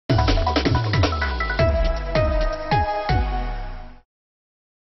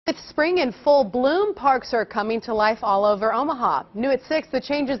With spring in full bloom, parks are coming to life all over Omaha. New at 6, the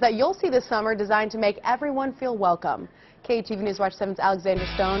changes that you'll see this summer designed to make everyone feel welcome. KETV News Watch 7's Alexandra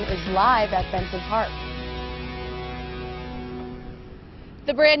Stone is live at Benson Park.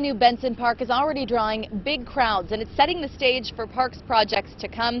 The brand new Benson Park is already drawing big crowds, and it's setting the stage for parks projects to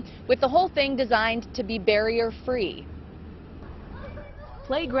come, with the whole thing designed to be barrier-free.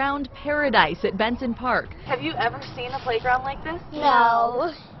 Playground paradise at Benson Park. Have you ever seen a playground like this?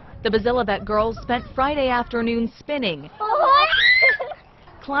 No. The Bazilavet girls spent Friday afternoon spinning,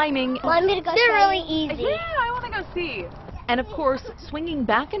 climbing, They're really easy. yeah, I want to go see, and of course, swinging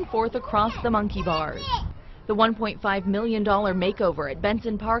back and forth across the monkey bars. The $1.5 million makeover at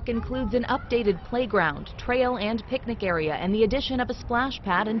Benson Park includes an updated playground, trail and picnic area, and the addition of a splash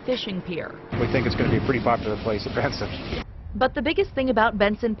pad and fishing pier. We think it's going to be a pretty popular place at Benson. But the biggest thing about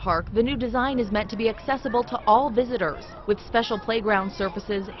Benson Park, the new design is meant to be accessible to all visitors, with special playground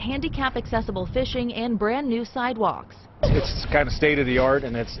surfaces, handicap-accessible fishing, and brand new sidewalks. It's kind of state-of-the-art,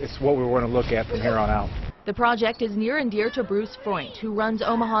 and it's what we want to look at from here on out. The project is near and dear to Bruce Freund, who runs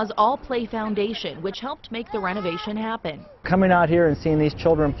Omaha's All Play Foundation, which helped make the renovation happen. Coming out here and seeing these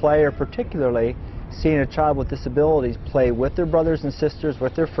children play, or particularly seeing a child with disabilities play with their brothers and sisters,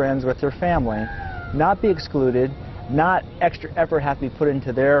 with their friends, with their family, not be excluded, not extra effort have to be put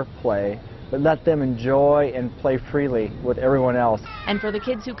into their play, but let them enjoy and play freely with everyone else. And for the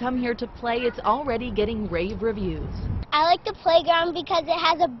kids who come here to play, it's already getting rave reviews. I like the playground because it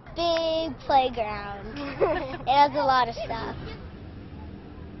has a big playground. It has a lot of stuff.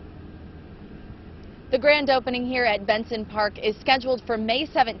 The grand opening here at Benson Park is scheduled for May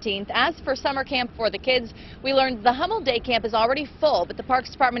 17th. As for summer camp for the kids, we learned the Hummel Day Camp is already full, but the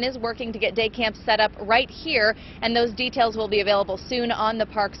Parks Department is working to get day camps set up right here, and those details will be available soon on the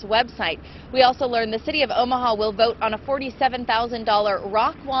park's website. We also learned the City of Omaha will vote on a $47,000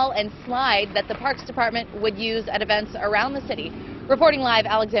 rock wall and slide that the Parks Department would use at events around the city. Reporting live,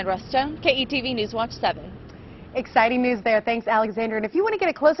 Alexandra Stone, KETV News Watch 7. Exciting news there. Thanks, Alexandra. And if you want to get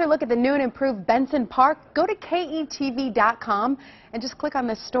a closer look at the new and improved Benson Park, go to KETV.com and just click on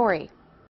this story.